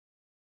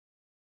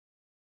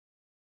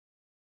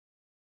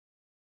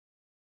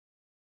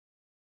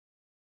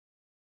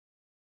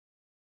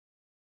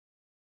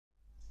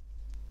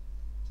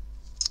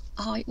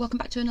Hi, welcome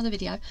back to another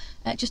video.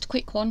 Just a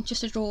quick one, just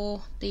to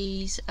draw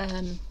these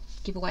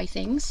giveaway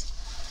things.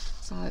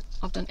 So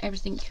I've done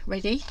everything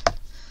ready.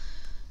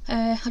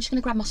 I'm just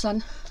going to grab my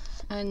son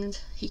and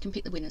he can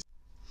pick the winners.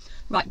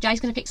 Right, Jay's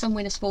going to pick some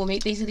winners for me.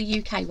 These are the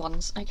UK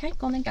ones. Okay,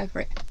 go on then, go for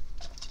it.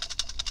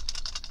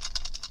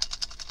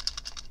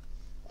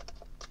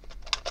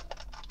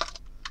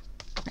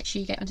 Make sure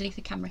you get underneath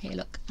the camera here,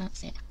 look,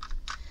 that's it.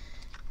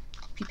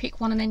 If you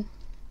pick one and then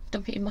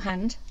dump it in my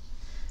hand.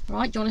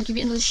 Right, do you want to give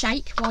it another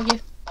shake while you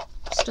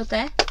stood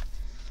there?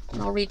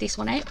 And I'll read this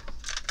one out.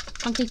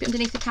 Try and keep it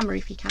underneath the camera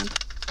if you can.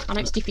 I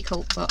know it's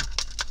difficult, but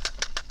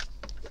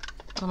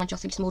I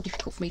think it's more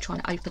difficult for me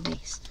trying to open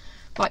this.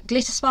 Right,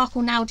 Glitter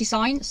Sparkle Nail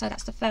Design, so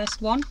that's the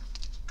first one.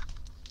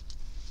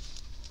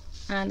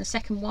 And the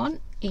second one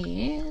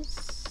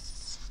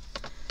is,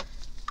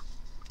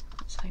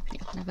 let's open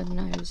it up and have a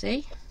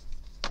nosy,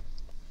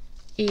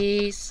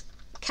 is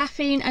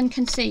Caffeine and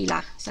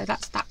Concealer, so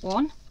that's that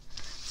one.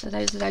 So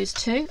those are those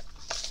two.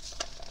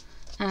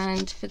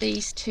 And for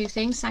these two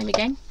things, same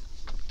again.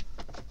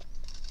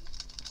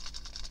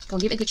 Go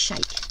and give it a good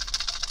shake.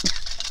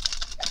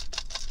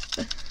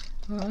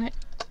 Alright.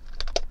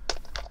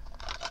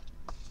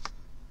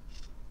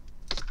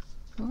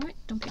 Alright,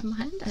 dump it in my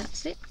hand,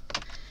 that's it.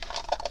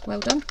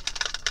 Well done.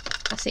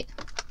 That's it.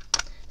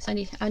 It's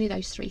only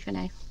those three for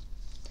now.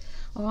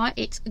 Alright,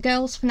 it's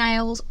Girls for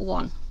Nails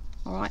 1.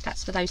 Alright,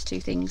 that's for those two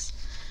things.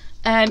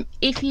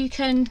 If you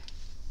can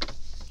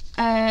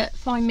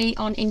find me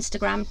on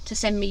Instagram to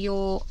send me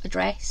your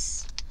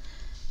address,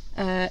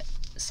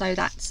 so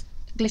that's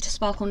Glitter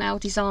Sparkle Nail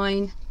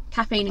Design,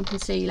 Caffeine and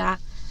Concealer,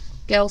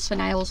 Girls for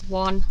Nails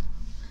 1,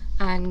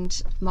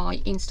 and my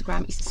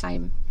Instagram is the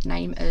same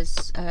name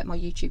as my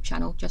YouTube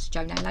channel, just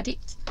Jo Nail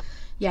Addict.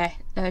 Yeah,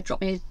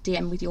 drop me a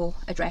DM with your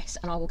address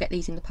and I will get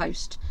these in the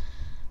post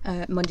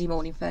Monday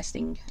morning first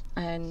thing.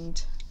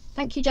 And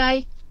thank you,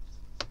 Jay,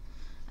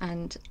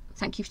 and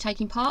thank you for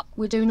taking part.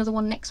 We'll do another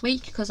one next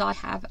week because I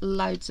have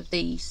loads of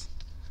these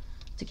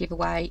to give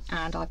away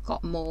and I've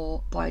got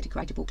more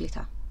biodegradable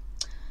glitter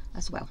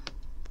as well.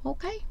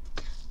 Okay,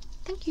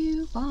 thank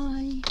you,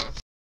 bye.